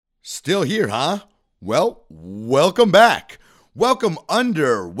Still here, huh? Well, welcome back. Welcome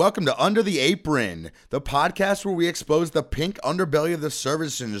to Under the Apron, the podcast where we expose the pink underbelly of the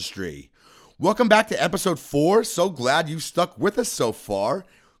service industry. Welcome back to episode 4. So glad you stuck with us so far.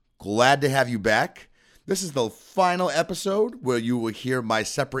 Glad to have you back. This is the final episode where you will hear my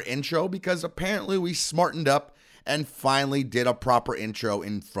separate intro because apparently we smartened up and finally did a proper intro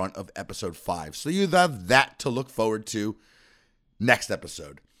in front of episode 5. So you have that to look forward to next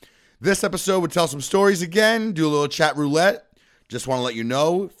episode. This episode would tell some stories again, do a little chat roulette. Just want to let you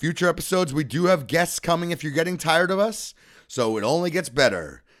know, future episodes, we do have guests coming if you're getting tired of us, so it only gets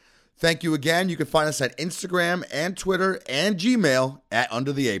better. Thank you again. You can find us at Instagram and Twitter and Gmail at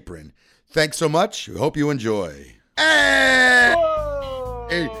Under the Apron. Thanks so much. We hope you enjoy. Hey!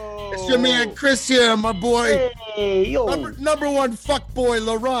 Hey, it's your man Chris here, my boy. Hey, yo. Number one fuck boy,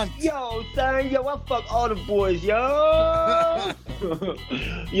 Laurent. Yo, son, yo, I fuck all the boys, yo.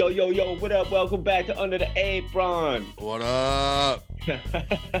 Yo, what up? Welcome back to Under the Apron. What up?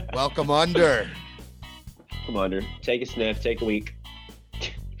 Welcome under. Come under. Take a sniff. Take a week.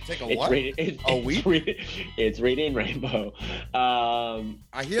 Take a what? A week? It's Reading Rainbow.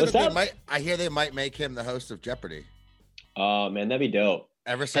 I hear they might make him the host of Jeopardy. Oh man, that'd be dope.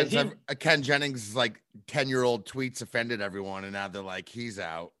 Ever since Ken Jennings' 10-year-old tweets offended everyone, and now they're like, he's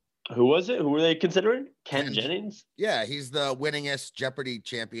out. Who was it? Who were they considering? Ken Jennings? Yeah, he's the winningest Jeopardy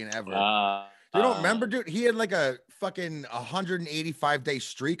champion ever. You don't remember, dude? He had like a fucking 185-day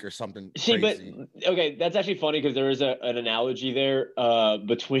streak or something. See, crazy. but okay, that's actually funny because there is an analogy there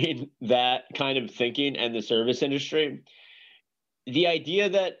between that kind of thinking and the service industry. The idea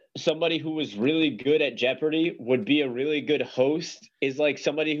that somebody who was really good at Jeopardy would be a really good host is like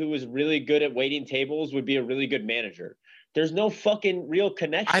somebody who was really good at waiting tables would be a really good manager. There's no fucking real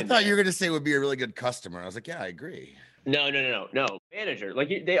connection. I thought you were going to say would be a really good customer. I was like, yeah, I agree. No. Manager. Like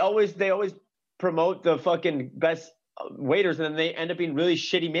they always promote the fucking best waiters and then they end up being really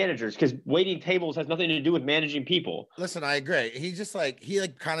shitty managers because waiting tables has nothing to do with managing people. Listen, I agree. He just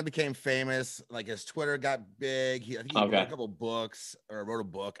kind of became famous. Like his Twitter got big. I think he wrote a couple books or wrote a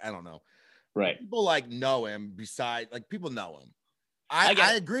book. I don't know. Right. People know him people know him.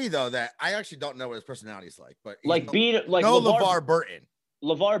 I agree though that I actually don't know what his personality is like, but LeVar Burton.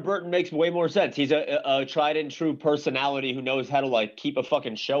 LeVar Burton makes way more sense. He's a tried and true personality who knows how to keep a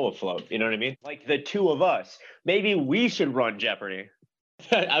fucking show afloat. You know what I mean? Like the two of us, maybe we should run Jeopardy.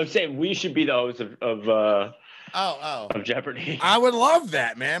 I would say we should be the hosts of Jeopardy. I would love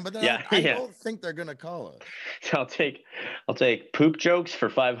that, man. But then I don't think they're gonna call us. So I'll take poop jokes for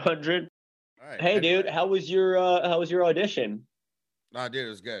 500. All right, hey, dude, how was your audition? No, dude, it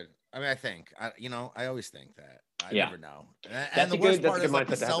was good. I mean, I always think that. I never know. And the worst part is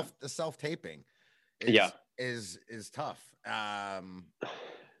the self-taping is tough.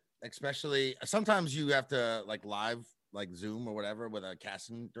 Especially sometimes you have to live Zoom or whatever with a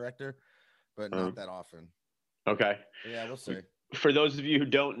casting director, but not that often. Okay. Yeah, we'll see. For those of you who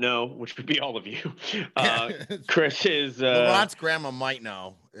don't know, which would be all of you, Chris is Laurent's grandma might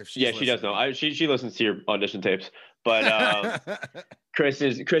know if she does know. She listens to your audition tapes. But Chris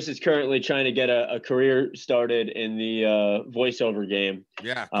is currently trying to get a career started in the voiceover game.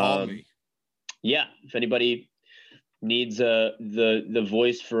 Yeah, call me. Yeah, if anybody needs the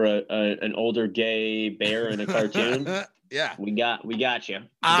voice for an older gay bear in a cartoon, yeah, we got you.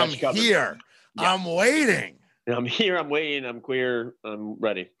 I'm here. Yeah. I'm waiting. I'm here. I'm waiting. I'm queer. I'm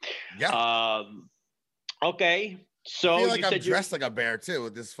ready. Yeah. Okay. So I feel like I'm dressed like a bear too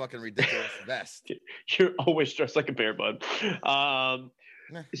with this fucking ridiculous vest. You're always dressed like a bear, bud.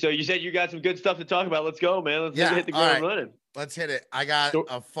 So you said you got some good stuff to talk about. Let's go, man. Let's hit the ground running. Let's hit it. I got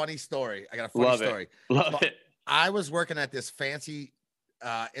a funny story. Love it. I was working at this fancy.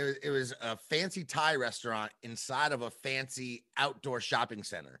 It was a fancy Thai restaurant inside of a fancy outdoor shopping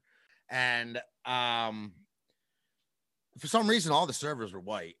center, and for some reason, all the servers were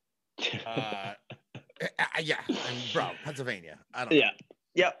white. Yeah, bro, Pennsylvania. I don't know.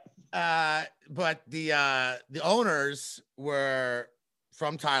 Yeah. But the owners were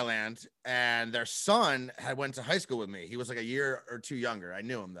from Thailand, and their son had went to high school with me. He was like a year or two younger. I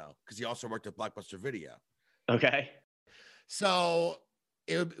knew him though, because he also worked at Blockbuster Video. Okay. So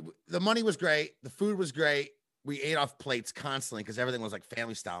the money was great, the food was great. We ate off plates constantly because everything was like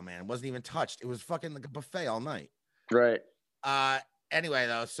family style, man. It wasn't even touched. It was fucking like a buffet all night. Right. Anyway,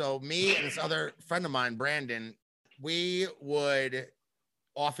 though, so me and this other friend of mine, Brandon, we would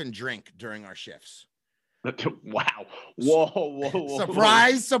often drink during our shifts. Wow. Whoa.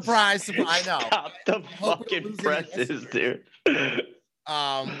 Surprise. I know. Stop the fucking presses, dude.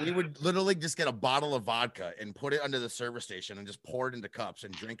 we would literally just get a bottle of vodka and put it under the service station and just pour it into cups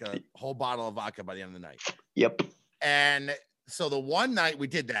and drink a whole bottle of vodka by the end of the night. Yep. And so the one night we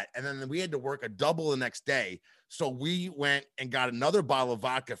did that, and then we had to work a double the next day. So we went and got another bottle of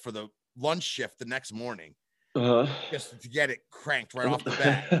vodka for the lunch shift the next morning, just to get it cranked right off the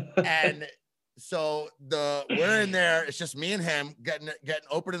bat. And so we're in there. It's just me and him getting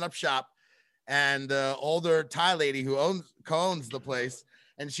opening up shop, and the older Thai lady who owns the place,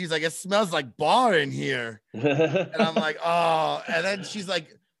 and she's like, "It smells like bar in here," and I'm like, "Oh," and then she's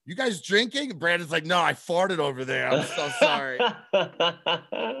like, "You guys drinking?" Brandon's like, "No, I farted over there. I'm so sorry."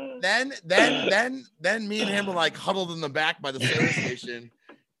 then me and him were like huddled in the back by the service station,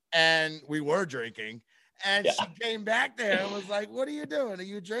 and we were drinking. And she came back there and was like, "What are you doing? Are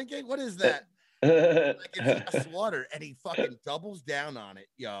you drinking? What is that?" Like, it's just water. And he fucking doubles down on it,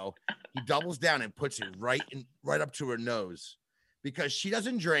 yo. He doubles down and puts it right up to her nose, because she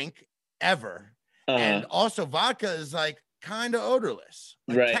doesn't drink ever. And also vodka is like kind of odorless,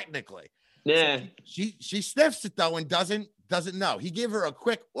 like, right, technically. Yeah. So she sniffs it though and doesn't know. He gave her a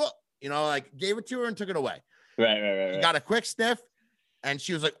quick, like gave it to her and took it away. Right. He got a quick sniff, and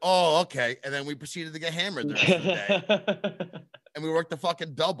she was like, "Oh, okay." And then we proceeded to get hammered the rest of the day. And we worked the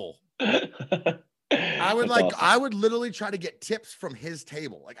fucking double. I would literally try to get tips from his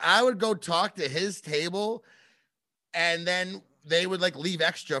table. Like, I would go talk to his table, and then they would like leave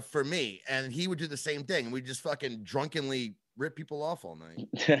extra for me, and he would do the same thing. And we just fucking drunkenly rip people off all night.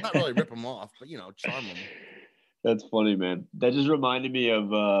 Not really rip them off, but charm them. That's funny, man. That just reminded me of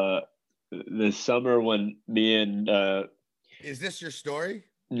the summer when me and is this your story?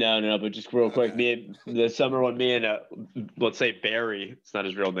 No, but just real quick, the summer when me and let's say Barry, it's not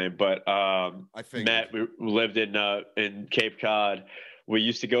his real name, but Matt, we lived in Cape Cod. We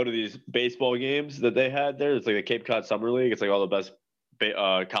used to go to these baseball games that they had there. It's like the Cape Cod Summer League. It's like all the best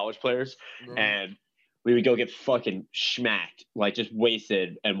college players, and we would go get fucking smacked, like just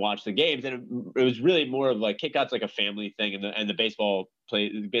wasted, and watch the games. And it was really more of like Cape Cod's like a family thing, and the baseball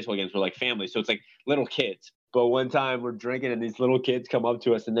games were like family, so it's like little kids. But one time we're drinking, and these little kids come up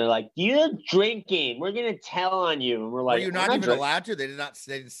to us, and they're like, "You're drinking. We're gonna tell on you." And we're like, "Were you not even allowed to? They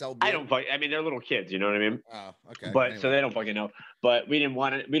didn't sell beer?" I mean, they're little kids. You know what I mean? Oh, okay. But anyway. So they don't fucking know. But we didn't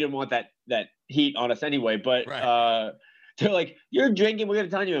want that heat on us anyway. But right. They're like, "You're drinking. We're gonna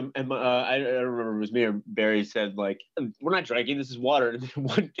tell you." And I don't remember, it was me or Barry said, like, "We're not drinking. This is water." And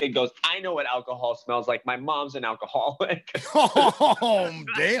one kid goes, "I know what alcohol smells like. My mom's an alcoholic." Oh,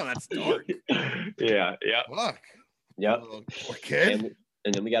 damn, that's dark. Yeah. Look. Yep. Poor kid.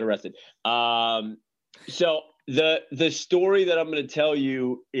 And then we got arrested. So the story that I'm going to tell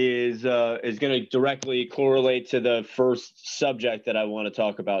you is going to directly correlate to the first subject that I want to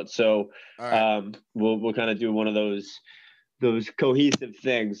talk about. So right. We'll kind of do one of those cohesive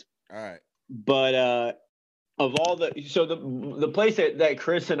things. All right. But of all the place that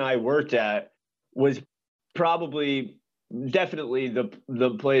Chris and I worked at was definitely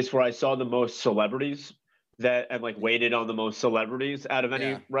the place where I saw the most celebrities and like waited on the most celebrities out of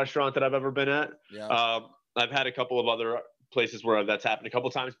any restaurant that I've ever been at. Yeah. I've had a couple of other places where that's happened a couple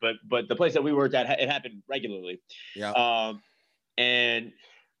of times, but the place that we worked at, it happened regularly. Yeah. And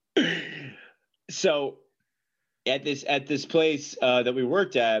so at this place that we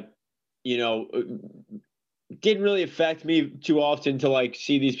worked at, didn't really affect me too often to like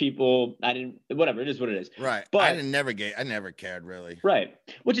see these people. Whatever, it is what it is. Right. But I never cared really. Right.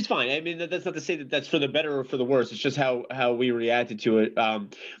 Which is fine. I mean, that's not to say that that's for the better or for the worse. It's just how we reacted to it.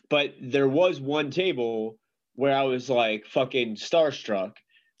 But there was one table where I was like fucking starstruck.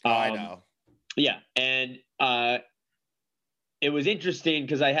 I know. Yeah. And it was interesting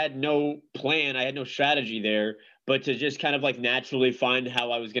because I had no plan. I had no strategy there. But to just kind of like naturally find how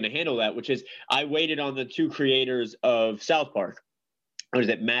I was going to handle that, which is I waited on the two creators of South Park. What is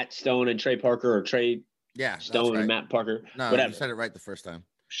it, Matt Stone and Trey Parker, or Trey Stone and Matt Parker? No, whatever. You said it right the first time.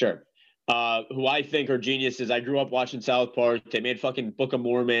 Sure. Who I think are geniuses. I grew up watching South Park. They made fucking Book of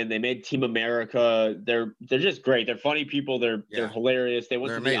Mormon. They made Team America. They're just great. They're funny people. They're hilarious. They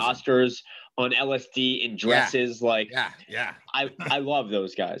went to the Oscars on LSD in dresses. Yeah. I love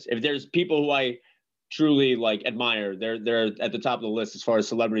those guys. If there's people who I truly like admire, they're at the top of the list as far as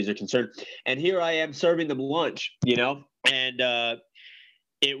celebrities are concerned. And here I am serving them lunch, and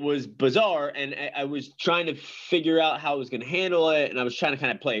it was bizarre, and I was trying to figure out how I was going to handle it, and I was trying to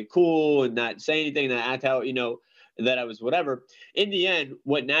kind of play it cool and not say anything, and act out, that I was whatever. In the end,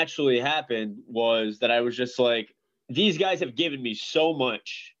 what naturally happened was that I was just like, these guys have given me so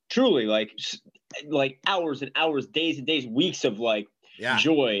much, truly, like hours and hours, days and days, weeks of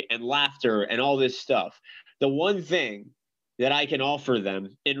joy and laughter and all this stuff. The one thing that I can offer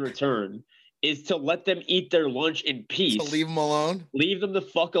them in return is to let them eat their lunch in peace. To leave them alone? Leave them the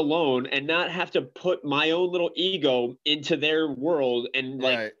fuck alone and not have to put my own little ego into their world and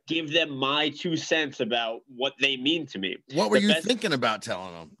like give them my 2 cents about what they mean to me. What were you thinking about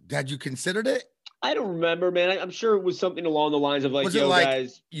telling them? Had you considered it? I don't remember, man. I'm sure it was something along the lines of like, was yo, it like,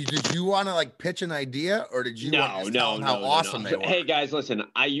 guys. Did you want to like pitch an idea, or did you want to tell them how awesome they were? Hey guys, listen,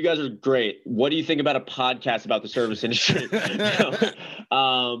 you guys are great. What do you think about a podcast about the service industry?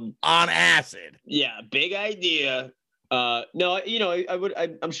 On acid. Yeah, big idea. No, you know,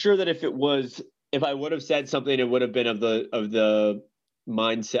 I'm sure that if I would have said something, it would have been of the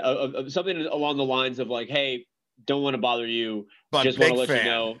mindset of something along the lines of like, hey, don't want to bother you, but just want to let you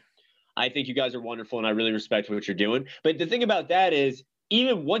know. I think you guys are wonderful and I really respect what you're doing. But the thing about that is,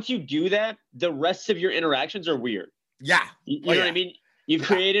 even once you do that, the rest of your interactions are weird. Yeah. You know what I mean? You've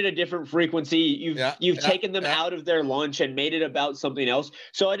created a different frequency. You've taken them out of their lunch and made it about something else.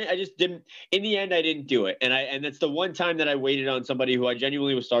 So I just didn't, in the end, I didn't do it. And that's the one time that I waited on somebody who I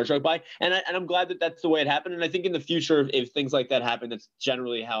genuinely was starstruck by. And I'm glad that that's the way it happened. And I think in the future, if things like that happen, that's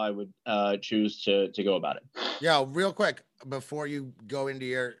generally how I would choose to go about it. Yeah. Real quick, before you go into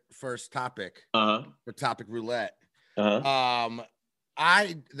your first topic, for topic roulette, the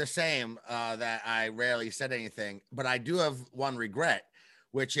same, that I rarely said anything, but I do have one regret,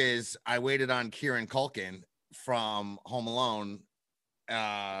 which is I waited on Kieran Culkin from Home Alone.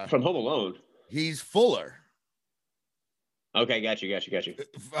 From Home Alone? He's Fuller. Okay, got you.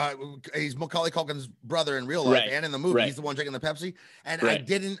 He's Macaulay Culkin's brother in real life and in the movie. Right. He's the one drinking the Pepsi. And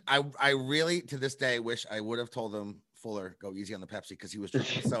I really, to this day, wish I would have told him, Fuller, go easy on the Pepsi, because he was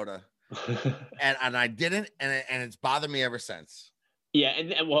drinking soda. and I didn't, and it's bothered me ever since. Yeah,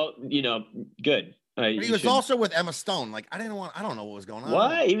 and well, you know, good. But he was also with Emma Stone. Like, I don't know what was going on.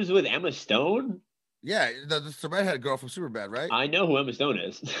 What? He was with Emma Stone? Yeah, the redhead girl from Superbad, right? I know who Emma Stone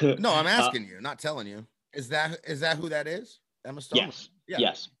is. No, I'm asking you, not telling you. Is that who that is? Emma Stone? Yes. Yeah.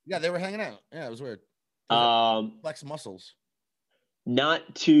 Yes. Yeah, they were hanging out. Yeah, it was weird. Flex muscles.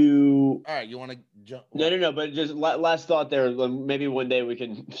 Not to. All right, you want to jump? No. But just last thought there. Maybe one day we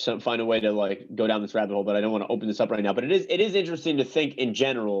can find a way to like go down this rabbit hole. But I don't want to open this up right now. But it is interesting to think in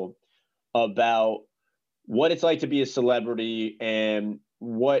general about what it's like to be a celebrity and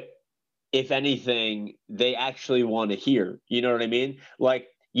what, if anything, they actually want to hear. You know what I mean? Like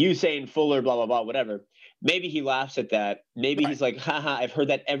you saying Fuller, blah blah blah, whatever. Maybe he laughs at that. Maybe he's like, haha, I've heard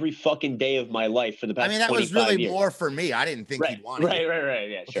that every fucking day of my life for the past 25 years. I mean, that was really more for me. I didn't think he'd want it. Right.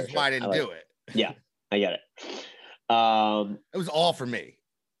 Yeah, sure. That's why I didn't do it. Yeah, I get it. It was all for me.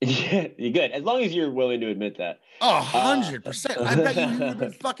 Yeah, you're good. As long as you're willing to admit that. Oh, 100%. I bet you would have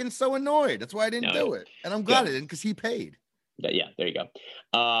been fucking so annoyed. That's why I didn't do it. And I'm glad I didn't, because he paid. Yeah, there you go.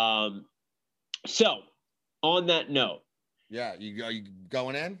 So, on that note. Yeah, are you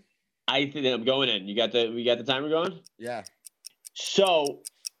going in? I think I'm going in. We got the timer going? Yeah. So,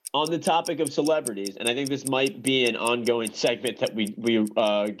 on the topic of celebrities, and I think this might be an ongoing segment that we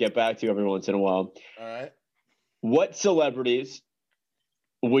get back to every once in a while. All right. What celebrities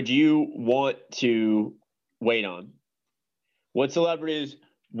would you want to wait on? What celebrities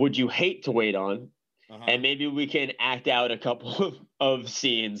would you hate to wait on? And maybe we can act out a couple of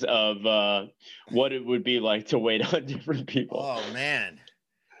scenes of what it would be like to wait on different people. Oh, man.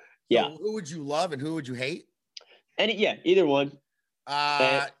 Yeah. So who would you love and who would you hate? Either one.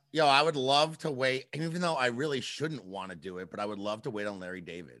 I would love to wait, even though I really shouldn't want to do it, but I would love to wait on Larry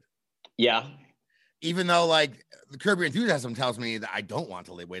David. Yeah. Even though, like, the Curb Your Enthusiasm tells me that I don't want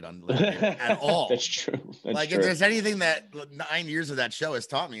to wait on Larry David at all. That's true. If there's anything that 9 years of that show has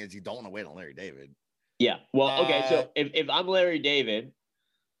taught me, is you don't want to wait on Larry David. Yeah. Well, okay. So if I'm Larry David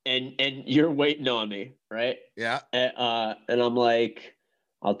and you're waiting on me, right? Yeah. And I'm like,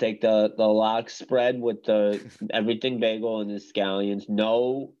 I'll take the lox spread with the everything bagel and the scallions,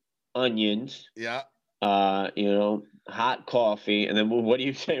 no onions. Yeah. Hot coffee. And then what do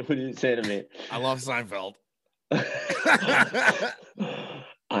you say? What do you say to me? I love Seinfeld.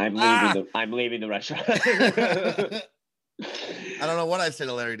 I'm leaving the restaurant. I don't know what I say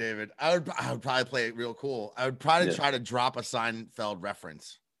to Larry David. I would probably play it real cool. I would probably try to drop a Seinfeld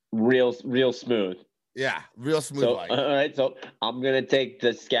reference. Real smooth. Yeah, real smooth. All right, so I'm gonna take the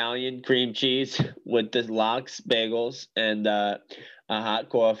scallion cream cheese with the lox bagels and a hot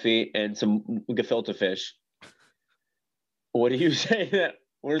coffee and some gefilte fish. What do you say? That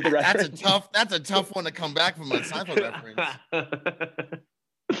where's the reference? That's a tough one to come back from a Seinfeld reference.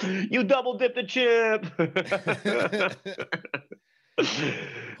 You double dip the chip.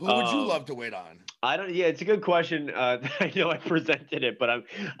 Who would you love to wait on? I don't. Yeah, it's a good question. I know I presented it, but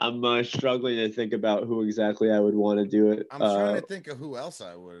I'm struggling to think about who exactly I would want to do it. I'm trying to think of who else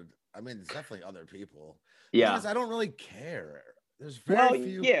I would. I mean, there's definitely other people. Yeah. Because I don't really care. There's very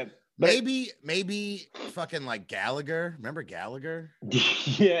few. Yeah. Maybe fucking like Gallagher. Remember Gallagher?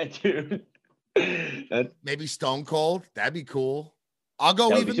 Yeah, dude. Maybe Stone Cold. That'd be cool. I'll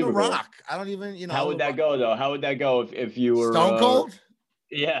go even The Rock. Cool. I don't even, How would that go though? How would that go if you were Stone Cold?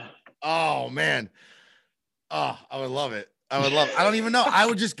 Yeah. Oh man. Oh, I would love it. I don't even know. I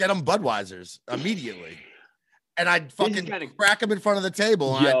would just get them Budweisers immediately. And I'd fucking crack him in front of the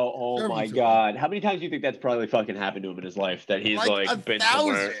table. Yo, oh my God. How many times do you think that's probably fucking happened to him in his life? That he's like been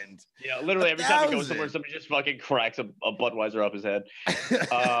somewhere? Yeah, literally every time he goes somewhere, somebody just fucking cracks a Budweiser up his head.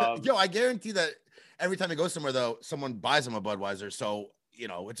 Yo, I guarantee that every time he goes somewhere, though, someone buys him a Budweiser. So,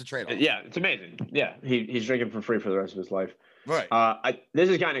 it's a trade-off. Yeah, it's amazing. Yeah, he's drinking for free for the rest of his life. Right. This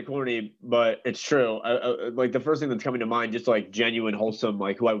is kind of corny, but it's true. Like the first thing that's coming to mind, just like genuine, wholesome,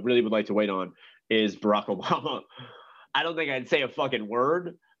 like who I really would like to wait on is Barack Obama. I don't think I'd say a fucking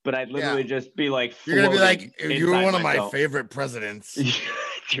word, but I'd literally just be like, you're gonna be like, you're one of my favorite presidents. you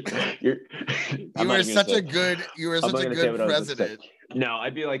were such a good president. No,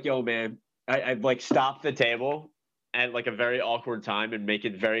 I'd be like, yo, man, I'd like stop the table at like a very awkward time and make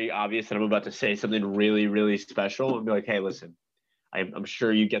it very obvious that I'm about to say something really, really special and be like, hey, listen, I'm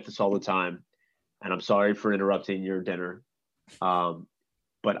sure you get this all the time, and I'm sorry for interrupting your dinner.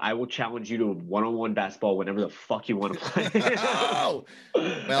 But I will challenge you to one-on-one basketball whenever the fuck you want to play.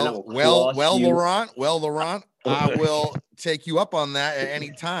 Laurent, I will take you up on that at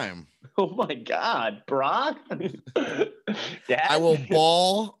any time. Oh my God, Brock! I will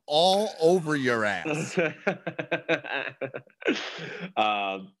ball all over your ass.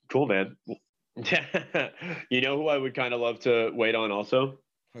 Cool, man. You know who I would kind of love to wait on also?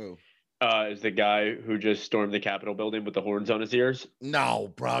 Who? Is the guy who just stormed the Capitol building with the horns on his ears.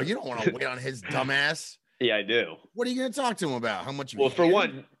 No, bro, you don't want to wait on his dumbass. Yeah, I do. What are you going to talk to him about? How much? For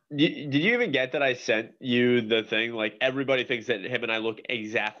one, did you even get that I sent you the thing? Like everybody thinks that him and I look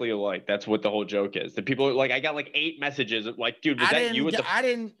exactly alike. That's what the whole joke is. The people like I got like 8 messages. Like, dude, was that you?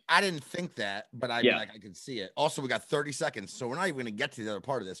 I didn't think that, but I could see it. Also, we got 30 seconds, so we're not even going to get to the other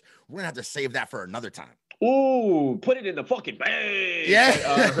part of this. We're going to have to save that for another time. Ooh, put it in the fucking bag.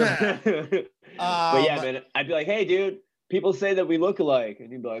 Yeah. But yeah, man, I'd be like, hey, dude, people say that we look alike.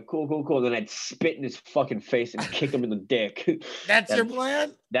 And he'd be like, cool. And then I'd spit in his fucking face and kick him in the dick. That's your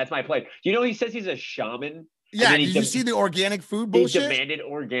plan? That's my plan. You know, he says he's a shaman. Yeah, did you see the organic food bullshit? He demanded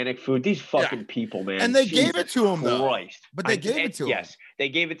organic food. These fucking people, man. And they gave it to him, though. But they gave it to him. Yes, they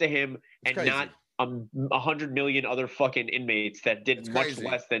gave it to him and not 100 million other fucking inmates that did much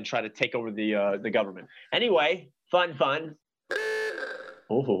less than try to take over the government. Anyway, fun.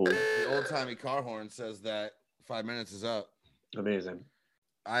 Oh. The old-timey car horn says that 5 minutes is up. Amazing.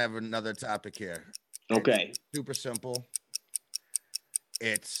 I have another topic here. Okay. It's super simple.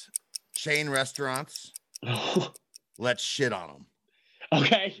 It's chain restaurants. Let's shit on them.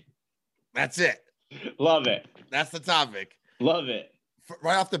 Okay. That's it. Love it. That's the topic. Love it.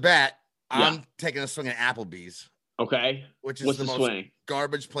 Right off the bat, I'm taking a swing at Applebee's. Okay. Which is the most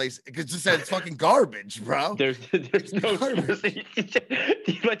garbage place. Because just said it's fucking garbage, bro. There's no garbage.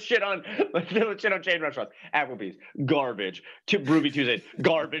 Let's shit on chain restaurants. Applebee's, garbage. Ruby Tuesday,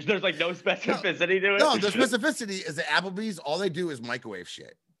 garbage. There's like no specificity to it. No, the specificity is that Applebee's, all they do is microwave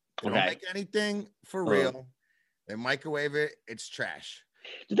shit. They don't make anything for real. They microwave it. It's trash.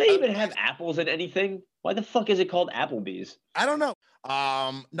 Do they even have apples in anything? Why the fuck is it called Applebee's? I don't know.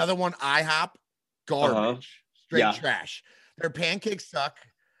 Another one, IHOP, garbage. Straight trash. Their pancakes suck.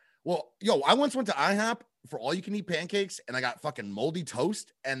 Well, I once went to IHOP for all you can eat pancakes and I got fucking moldy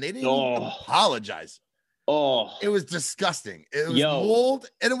toast and they didn't even apologize. Oh, it was disgusting. It was mold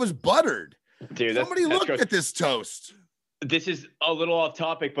and it was buttered. Dude, somebody looked at this toast. This is a little off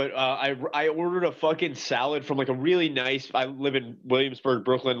topic, but I ordered a fucking salad from like a really nice. I live in Williamsburg,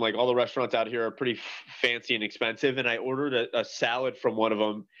 Brooklyn. Like all the restaurants out here are pretty fancy and expensive, and I ordered a salad from one of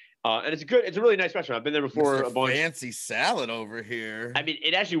them. And it's good. It's a really nice restaurant. I've been there before. A fancy salad over here. I mean,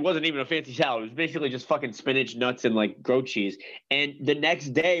 it actually wasn't even a fancy salad. It was basically just fucking spinach, nuts, and like goat cheese. And the next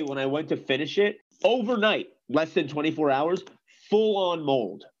day when I went to finish it, overnight, less than 24 hours, full on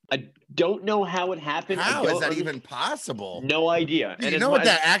mold. I don't know how it happened. How is that even possible? No idea. You know what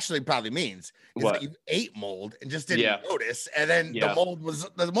that actually probably means? Is What? that you ate mold and just didn't notice, and then the mold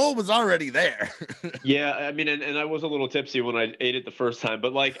was already there. Yeah, I mean, and I was a little tipsy when I ate it the first time,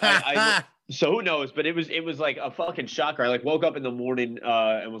 but like so who knows? But it was like a fucking shocker. I like woke up in the morning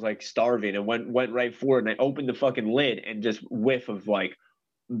and was like starving and went right for it, and I opened the fucking lid and just whiff of like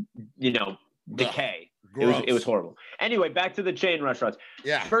decay. Gross. It was horrible. Anyway, back to the chain restaurants.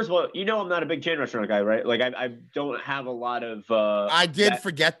 Yeah. First of all, I'm not a big chain restaurant guy, right? Like I don't have a lot of. I did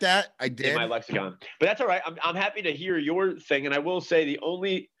forget that. I did in my lexicon, but that's all right. I'm happy to hear your thing, and I will say the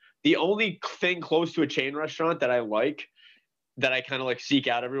only thing close to a chain restaurant that I like, that I kind of like seek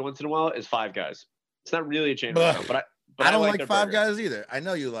out every once in a while, is Five Guys. It's not really a chain restaurant, but I don't like Five burgers. Guys either. I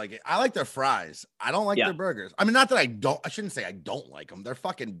know you like it. I like their fries. I don't like their burgers. I mean, not that I shouldn't say I don't like them. They're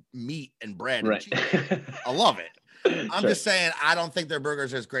fucking meat and bread and cheese. I love it. I'm just saying I don't think their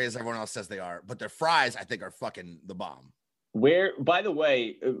burgers are as great as everyone else says they are, but their fries I think are fucking the bomb. Where, by the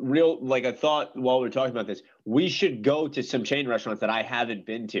way, I thought while we were talking about this, we should go to some chain restaurants that I haven't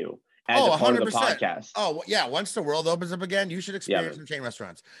been to as a part 100%. Of the podcast. Oh, yeah. Once the world opens up again, you should experience some chain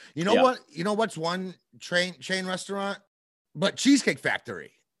restaurants. You know what? You know what's one chain restaurant? But Cheesecake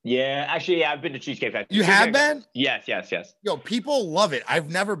Factory. Yeah, actually, I've been to Cheesecake Factory. You have been? Yes. Yo, people love it. I've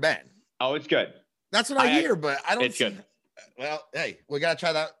never been. Oh, it's good. That's what I hear, but I don't. It's good. Well, hey, we gotta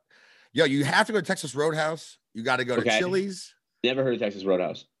try that. Yo, you have to go to Texas Roadhouse. You got to go to Chili's. Never heard of Texas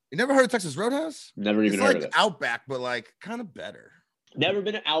Roadhouse. You never heard of Texas Roadhouse? Never even heard of it. Outback, but like kind of better. Never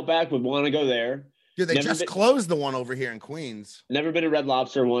been to Outback. Would want to go there. Dude, they just closed the one over here in Queens. Never been to Red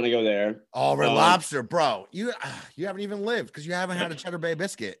Lobster. Want to go there. Oh, Red Lobster, bro. You haven't even lived because you haven't had a Cheddar Bay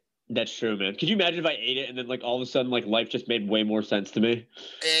biscuit. That's true, man. Could you imagine if I ate it and then like all of a sudden like life just made way more sense to me?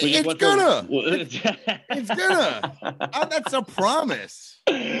 It's gonna. That's a promise.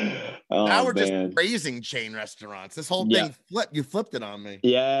 Now we're just praising chain restaurants. This whole thing you flipped it on me.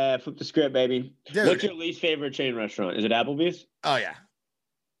 Yeah, flip the script, baby. Dude. What's your least favorite chain restaurant? Is it Applebee's? Oh yeah.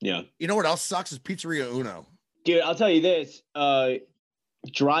 Yeah. You know what else sucks is Pizzeria Uno. Dude, I'll tell you this.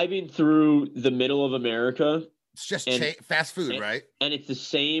 Driving through the middle of America. It's just fast food, right? And it's the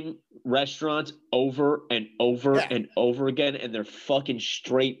same restaurants over and over and over again. And they're fucking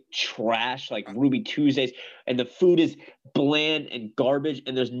straight trash, like Ruby Tuesdays. And the food is bland and garbage.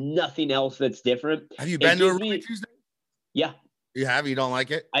 And there's nothing else that's different. Have you been to a Ruby Tuesday? Yeah. You have? You don't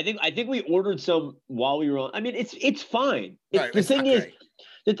like it? I think we ordered some while we were on. I mean, it's fine. The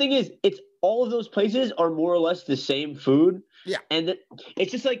thing is, it's all of those places are more or less the same food. Yeah. And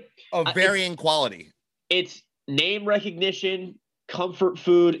it's just like of varying quality. It's name recognition, comfort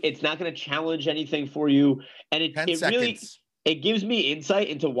food. It's not going to challenge anything for you. And it really gives me insight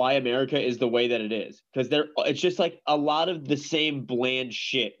into why America is the way that it is. Because it's just like a lot of the same bland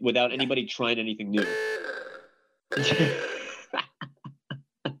shit without anybody trying anything new.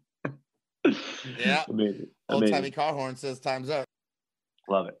 Yeah. Amazing. Old-timey car horn says time's up.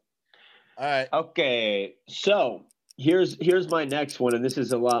 Love it. All right. Okay. So here's my next one. And this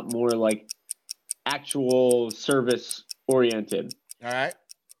is a lot more like actual service oriented. All right.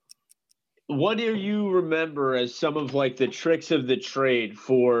 What do you remember as some of like the tricks of the trade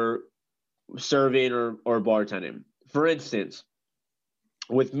for serving or bartending? For instance,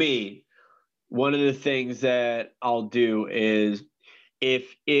 with me, one of the things that I'll do is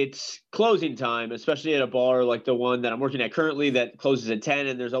if it's closing time, especially at a bar like the one that I'm working at currently that closes at 10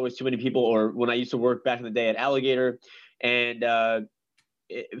 and there's always too many people, or when I used to work back in the day at Alligator and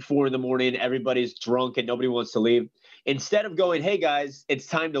 4 a.m, everybody's drunk and nobody wants to leave. Instead of going, hey guys, it's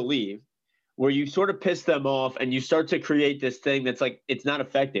time to leave, where you sort of piss them off and you start to create this thing that's like, it's not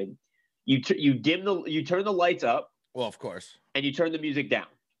effective. You turn the lights up. Well, of course. And you turn the music down.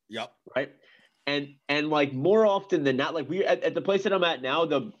 Yep. Right. And like more often than not, like we at the place that I'm at now,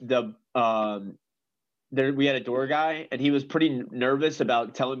 we had a door guy and he was pretty nervous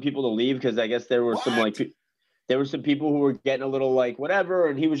about telling people to leave because I guess there were some people who were getting a little like whatever,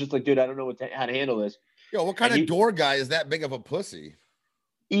 and he was just like, dude, I don't know how to handle this. Yo, what kind of door guy is that big of a pussy?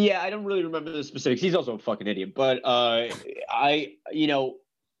 Yeah, I don't really remember the specifics. He's also a fucking idiot, but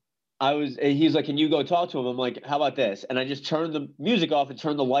he's like, can you go talk to him? I'm like, how about this? And I just turned the music off and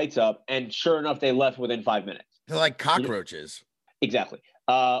turned the lights up. And sure enough, they left within 5 minutes. They're like cockroaches. Exactly.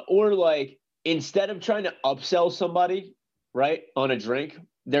 Or like, instead of trying to upsell somebody, right, on a drink,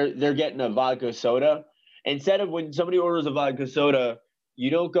 they're getting a vodka soda. Instead of when somebody orders a vodka soda, you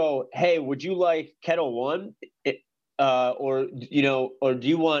don't go, hey, would you like Kettle One? Or do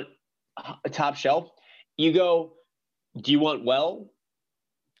you want a top shelf? You go, do you want well?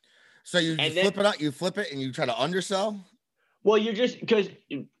 So you flip it and you try to undersell? Well, you're just because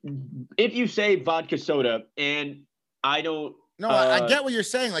if you say vodka soda and I don't. No, I get what you're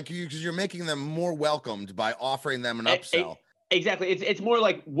saying. Like because you're making them more welcomed by offering them an upsell. Exactly. It's more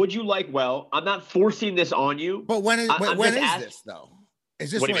like, would you like? Well, I'm not forcing this on you. But when is I'm this though? Is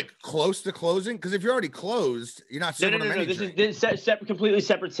this like close to closing? Because if you're already closed, you're not serving them any drink. This is completely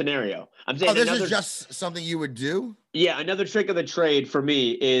separate scenario. I'm saying. Oh, this is just something you would do. Yeah, another trick of the trade for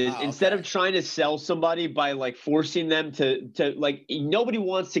me is instead of trying to sell somebody by like forcing them to like nobody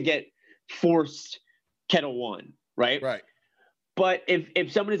wants to get forced Kettle One, right? Right. But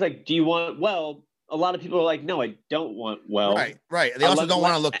if somebody's like, "Do you want well?" A lot of people are like, "No, I don't want well." Right. They also don't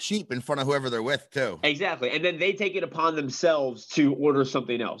want to look cheap in front of whoever they're with, too. Exactly, and then they take it upon themselves to order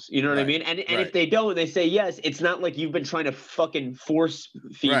something else. You know what I mean? And if they don't, they say yes. It's not like you've been trying to fucking force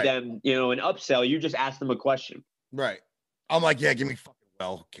feed them, you know, an upsell. You just ask them a question. Right. I'm like, yeah, give me fucking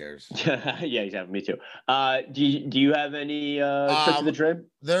well. Who cares? Yeah, exactly. Me too. Do you have any tricks of the trade?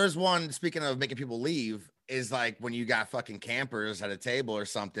 There's one. Speaking of making people leave, is like when you got fucking campers at a table or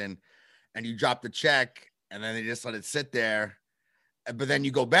something. And you drop the check, and then they just let it sit there. But then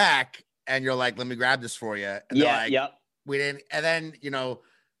you go back, and you're like, "Let me grab this for you." And they're like, we didn't. And then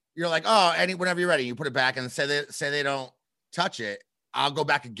you're like, "Oh, whenever you're ready, you put it back." And say they don't touch it, I'll go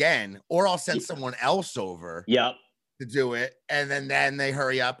back again, or I'll send someone else over. To do it, and then they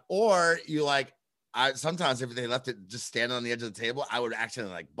hurry up, or you like. Sometimes if they left it just standing on the edge of the table, I would actually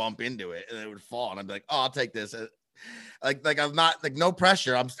like bump into it, and it would fall, and I'd be like, "Oh, I'll take this." Like I'm not like no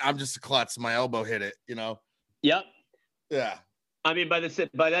pressure. I'm just a klutz. My elbow hit it, you know. Yep. Yeah. I mean, by that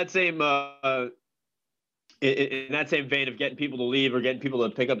same in that same vein of getting people to leave or getting people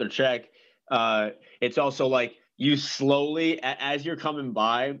to pick up their check, it's also like you slowly, as you're coming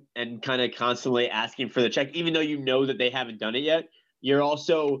by and kind of constantly asking for the check, even though you know that they haven't done it yet, you're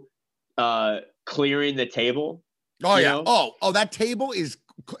also clearing the table. Oh yeah. Know? Oh, that table is.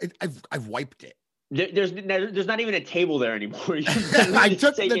 I've wiped it. There's not even a table there anymore. I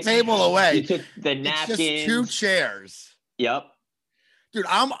took the table away. You took the napkins. It's just 2 chairs. Yep. Dude,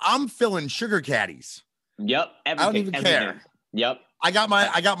 I'm filling sugar caddies. Yep. I don't even care. Yep. I got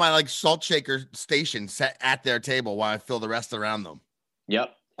my like salt shaker station set at their table while I fill the rest around them.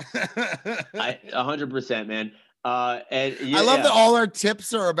 Yep. 100%, man. And I love that all our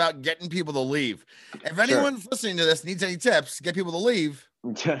tips are about getting people to leave. If anyone's listening to this needs any tips, get people to leave.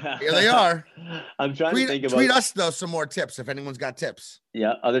 Here they are. I'm trying to think about. Tweet us though some more tips if anyone's got tips.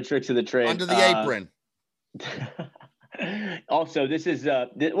 Yeah, other tricks of the trade. Under the apron. Also, this is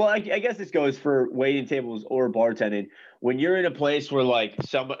well, I guess this goes for waiting tables or bartending. When you're in a place where like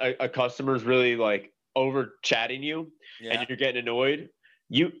a customer's really like over chatting you and you're getting annoyed,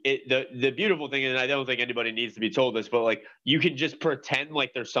 the beautiful thing, and I don't think anybody needs to be told this, but like you can just pretend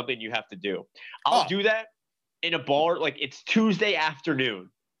like there's something you have to do. I'll do that in a bar. Like it's Tuesday afternoon,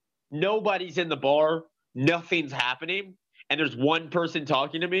 nobody's in the bar, nothing's happening, and there's one person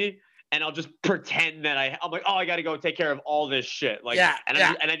talking to me, and I'll just pretend that I'm like, oh, I got to go take care of all this shit. Like,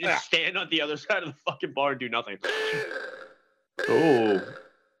 I just stand on the other side of the fucking bar and do nothing. Oh.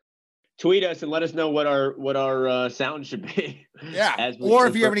 Tweet us and let us know what our sound should be. Yeah. Or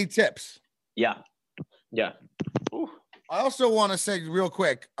if you have any tips. Yeah. Ooh. I also want to say real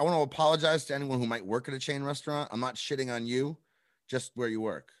quick, I want to apologize to anyone who might work at a chain restaurant. I'm not shitting on you, just where you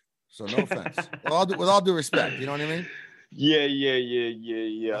work. So no offense. with all due respect, you know what I mean? Yeah.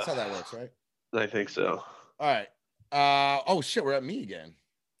 That's how that works, right? I think so. All right. Oh shit, we're at me again.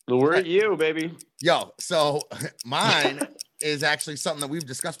 We're at you, baby. Yo, so mine is actually something that we've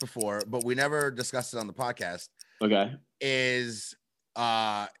discussed before, but we never discussed it on the podcast. Okay. Is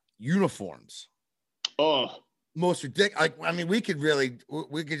uniforms. Oh. Most ridiculous. Like, I mean, we could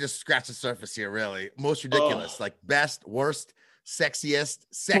just scratch the surface here, really. Most ridiculous. Like best, worst, sexiest,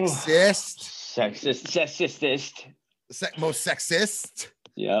 sexist. Most sexist.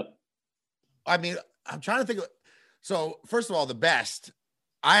 Yep. I mean, I'm trying to think of. So first of all, the best.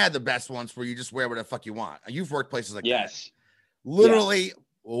 I had the best ones where you just wear whatever the fuck you want. You've worked places like that. Literally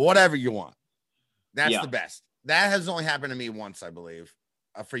whatever you want. That's the best. That has only happened to me once, I believe.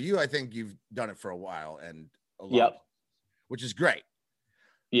 For you, I think you've done it for a while and a lot, which is great.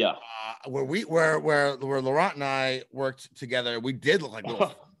 Yeah. Where Laurent and I worked together, we did look like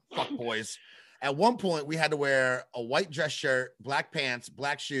little fuck boys. At one point, we had to wear a white dress shirt, black pants,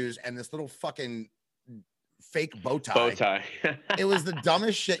 black shoes, and this little fucking fake bow tie. It was the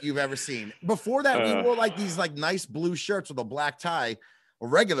dumbest shit you've ever seen. Before that, we wore like these like nice blue shirts with a black tie, a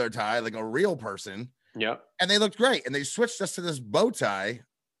regular tie, like a real person. Yep. And they looked great. And they switched us to this bow tie,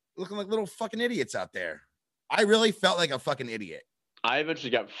 looking like little fucking idiots out there. I really felt like a fucking idiot. I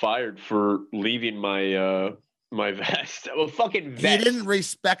eventually got fired for leaving my My vest. Well, fucking vest. He didn't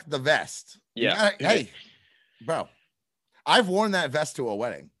respect the vest. Yeah. Hey, bro, I've worn that vest to a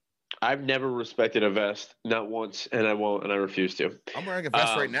wedding. I've never respected a vest, not once, and I won't, and I refuse to. I'm wearing a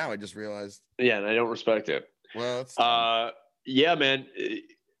vest right now. I just realized. Yeah, and I don't respect it. Well, it's yeah, man.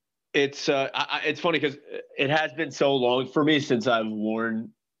 It's funny because it has been so long for me since I've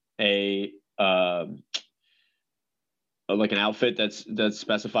worn a like an outfit that's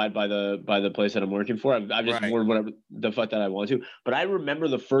specified by the place that I'm working for. I've just worn whatever the fuck that I want to. But I remember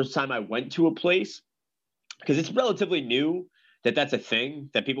the first time I went to a place, because it's relatively new that's a thing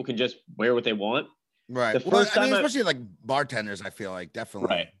that people can just wear what they want. Right. The first time especially like bartenders, I feel like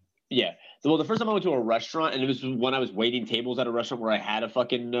definitely. Right. Yeah. Well, the first time I went to a restaurant, and it was when I was waiting tables at a restaurant where I had a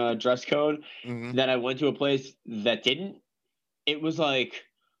fucking dress code, that I went to a place that didn't. It was like,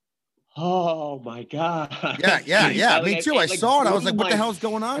 oh my God. Yeah. Me too. I saw it. I was like, what the hell's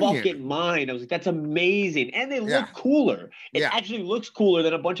going on here? Fucking mind. I was like, that's amazing. And they look cooler. It actually looks cooler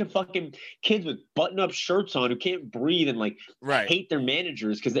than a bunch of fucking kids with button-up shirts on who can't breathe and like hate their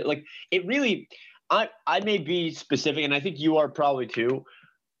managers. Because like it really, I may be specific, and I think you are probably too.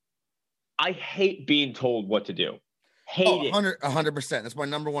 I hate being told what to do. Hate it. 100%. That's my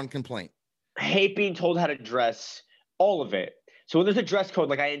number one complaint. Hate being told how to dress. All of it. So when there's a dress code,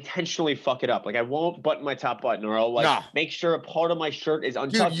 like I intentionally fuck it up. Like I won't button my top button, or I'll like make sure a part of my shirt is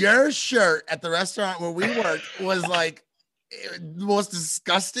untucked. Dude, your shirt at the restaurant where we worked was like the most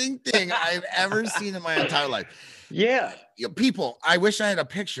disgusting thing I've ever seen in my entire life. Yeah. People, I wish I had a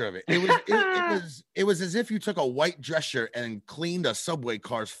picture of it. It was as if you took a white dress shirt and cleaned a subway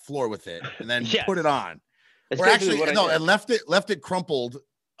car's floor with it and then put it on. Or actually, no, and left it crumpled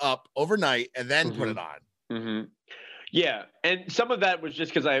up overnight and then put it on. Yeah, and some of that was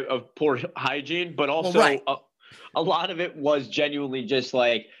just because of poor hygiene, but also a lot of it was genuinely just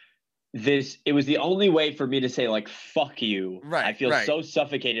like this. It was the only way for me to say like "fuck you." Right. I feel so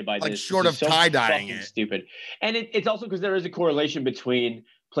suffocated by like this. Short of tie-dyeing it. Stupid. And it's also because there is a correlation between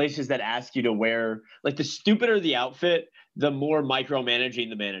places that ask you to wear, like, the stupider the outfit, the more micromanaging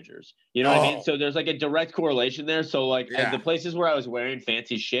the managers. You know what I mean? So there's like a direct correlation there. So like the places where I was wearing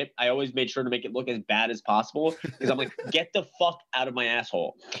fancy shit, I always made sure to make it look as bad as possible, because I'm like, get the fuck out of my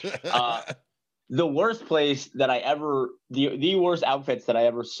asshole. The worst place that I ever, the worst outfits that I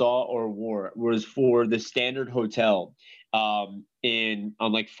ever saw or wore was for the Standard Hotel on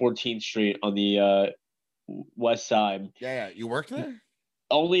like 14th Street on the west side. Yeah. You worked there?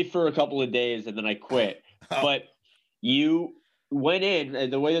 Only for a couple of days, and then I quit. But you went in,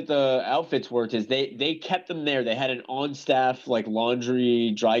 and the way that the outfits worked is they kept them there. They had an on-staff like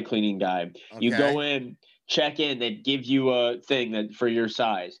laundry dry cleaning guy. You go in, check in, they'd give you a thing that for your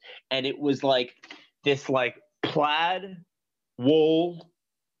size, and it was like this like plaid wool.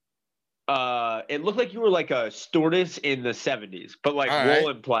 It looked like you were like a stewardess in the 70s, but like wool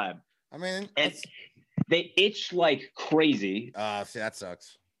and plaid. I mean, and they itched like crazy. See, that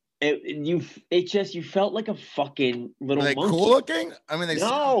sucks. You felt like a fucking little monkey. Cool looking? I mean,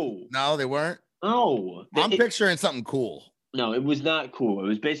 no, they weren't. No, I'm picturing something cool. No, it was not cool. It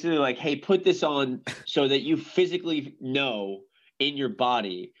was basically like, hey, put this on so that you physically know in your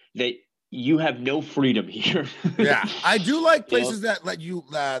body that you have no freedom here. Yeah, I do like places that let you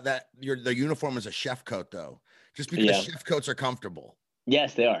the uniform is a chef coat though, just because chef coats are comfortable.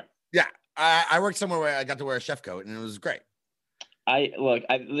 Yes, they are. Yeah, I worked somewhere where I got to wear a chef coat and it was great.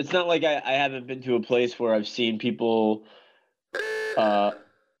 It's not like I haven't been to a place where I've seen people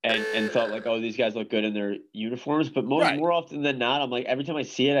and thought like, oh, these guys look good in their uniforms, but more often than not, I'm like, every time I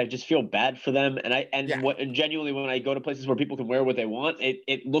see it, I just feel bad for them. And genuinely, when I go to places where people can wear what they want,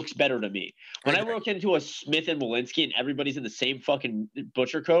 it looks better to me. When I walk into a Smith and Walensky and everybody's in the same fucking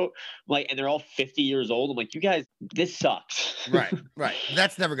butcher coat, like, and they're all 50 years old, I'm like, you guys, this sucks. Right.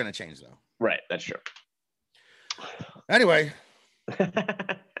 That's never gonna change though. Right, that's true. Anyway. We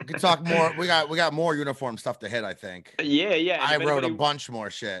can talk more. We got more uniform stuff to hit, I think. Yeah. I wrote a bunch more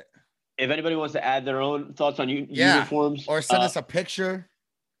shit. If anybody wants to add their own thoughts on uniforms, or send us a picture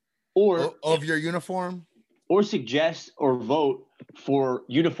of your uniform, or suggest or vote for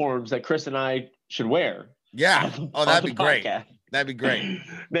uniforms that Chris and I should wear. Yeah. Oh, that'd be great. That'd be great.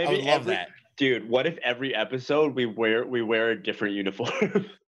 Maybe I would love that. Dude, what if every episode we wear a different uniform?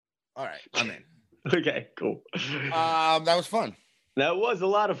 All right, I'm in. Okay, cool. That was fun. That was a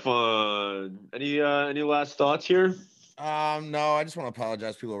lot of fun. Any last thoughts here? No, I just want to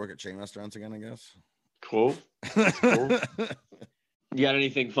apologize to people who work at chain restaurants again, I guess. Cool. Cool. You got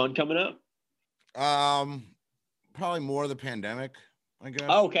anything fun coming up? Probably more of the pandemic, I guess.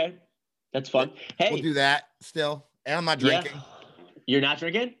 Oh, okay. That's fun. Hey, we'll do that still. And I'm not drinking. You're not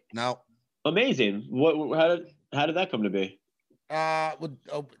drinking? No. Amazing. What? How did? How did that come to be? With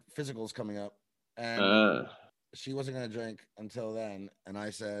physicals coming up, and she wasn't gonna drink until then, and I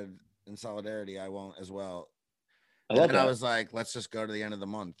said in solidarity I won't as well. And I was like, let's just go to the end of the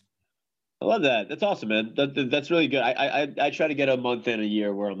month. I love that. That's awesome, man. That's really good. I try to get a month in a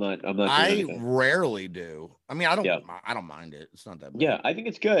year where I'm not doing anything. Rarely do. I mean, I don't mind it. It's not that bad. Yeah, I think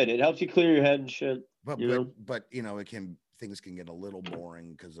it's good. It helps you clear your head and shit. But you know, things can get a little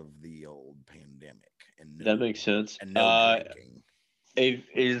boring because of the old pandemic. And that makes sense. And no drinking.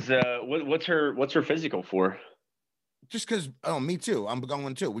 What's her physical for? Just because, me too. I'm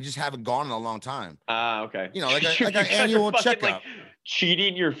going too. We just haven't gone in a long time. Okay. You know, like an annual checkup. Like,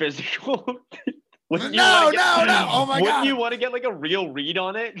 cheating your physical. No. Oh my God. Wouldn't you want to get like a real read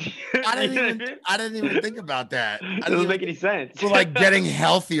on it? I didn't even think about that. It doesn't make any sense. We're like getting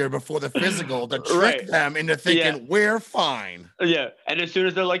healthier before the physical to trick them into thinking we're fine. Yeah. And as soon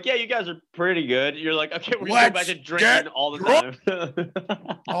as they're like, yeah, you guys are pretty good, you're like, okay, we're going to go back to drinking all the time.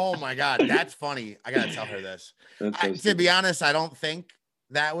 Oh my God. That's funny. I got to tell her this. To be honest, I don't think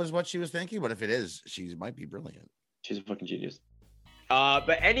that was what she was thinking, but if it is, she might be brilliant. She's a fucking genius.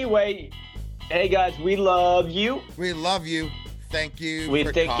 But anyway, hey guys, we love you. We love you. Thank you.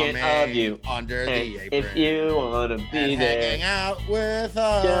 We're thinking of you. Under the apron. If you want to be there, hanging out with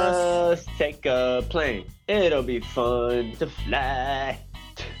us, just take a plane. It'll be fun to fly.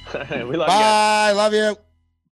 We love you. Bye. Love you.